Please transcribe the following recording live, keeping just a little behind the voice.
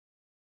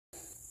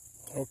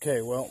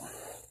Okay, well,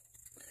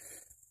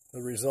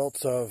 the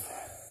results of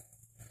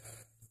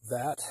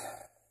that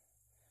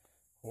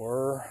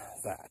were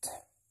that.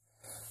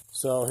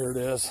 So here it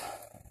is.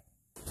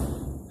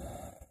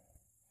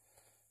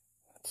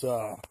 It's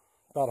about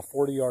a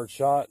 40-yard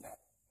shot.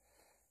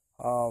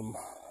 It'll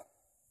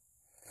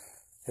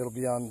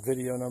be on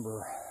video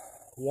number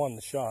 1,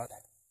 the shot.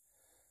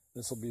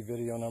 This will be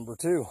video number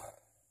 2.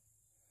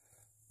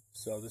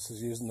 So this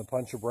is using the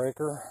puncher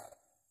breaker.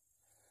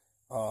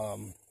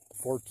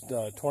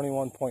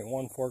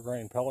 21.14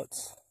 grain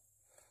pellets.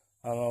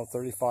 I don't know,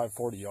 35,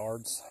 40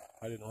 yards.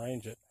 I didn't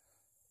range it.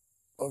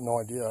 I have no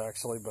idea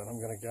actually, but I'm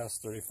going to guess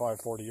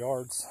 35, 40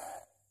 yards.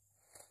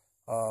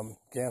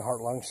 Ganhart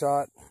lung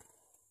shot.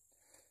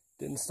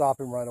 Didn't stop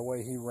him right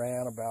away. He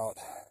ran about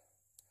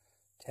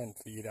 10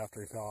 feet after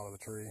he fell out of the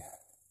tree.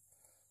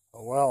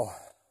 Oh well,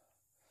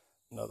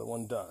 another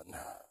one done.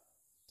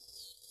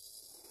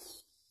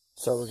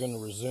 So we're going to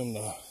resume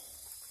the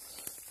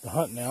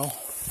hunt now.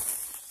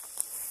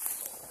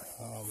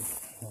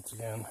 Once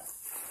again,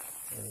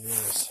 there he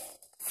is.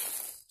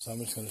 So I'm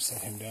just going to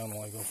set him down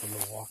while I go for a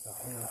little walk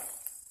out here.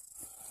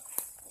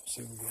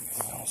 See if we get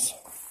anything else.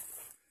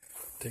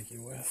 Take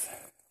you with.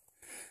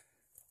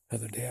 The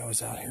other day I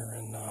was out here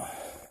and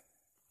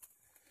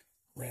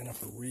ran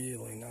up a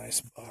really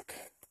nice buck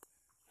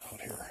out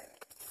here.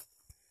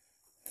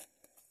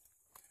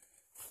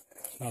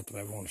 Not that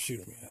I want to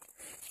shoot him yet.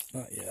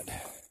 Not yet.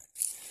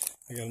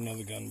 I got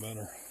another gun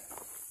better.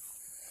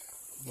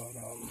 But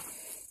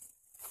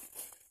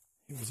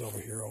he was over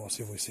here. I want to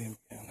see if we see him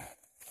again.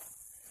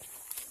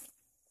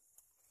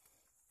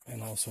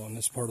 And also on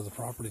this part of the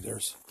property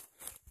there's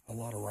a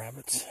lot of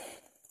rabbits.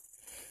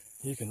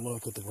 You can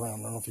look at the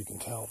ground. I don't know if you can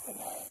tell, but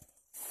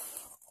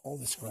all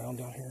this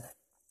ground out here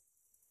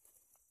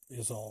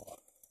is all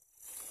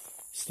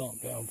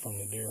stomped down from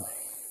the deer.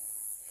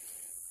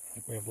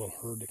 Like we have a little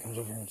herd that comes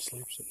over here and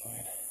sleeps at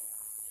night.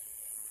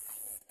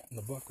 And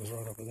the buck was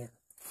right over there.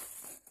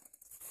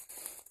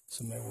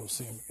 So maybe we'll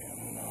see him again,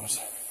 who knows.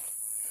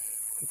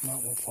 If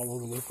not, we'll follow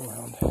the loop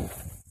around and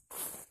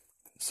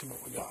see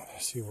what we got.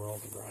 See where all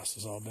the grass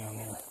is all down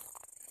there.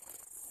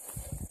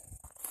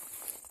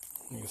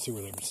 You can see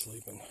where they've been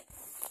sleeping.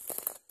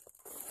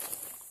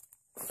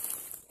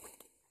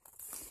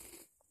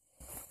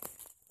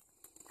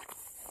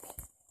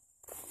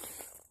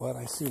 But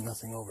I see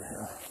nothing over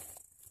here.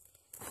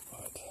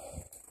 But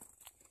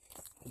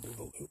we'll do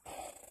the loop.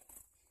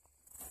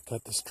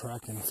 Cut this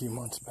track in a few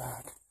months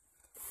back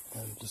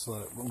and just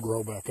let it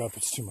grow back up.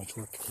 It's too much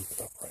work to keep it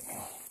up right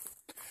now.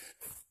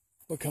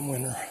 But come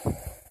winter.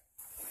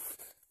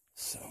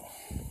 So,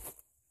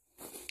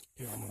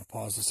 here I'm going to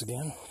pause this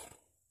again.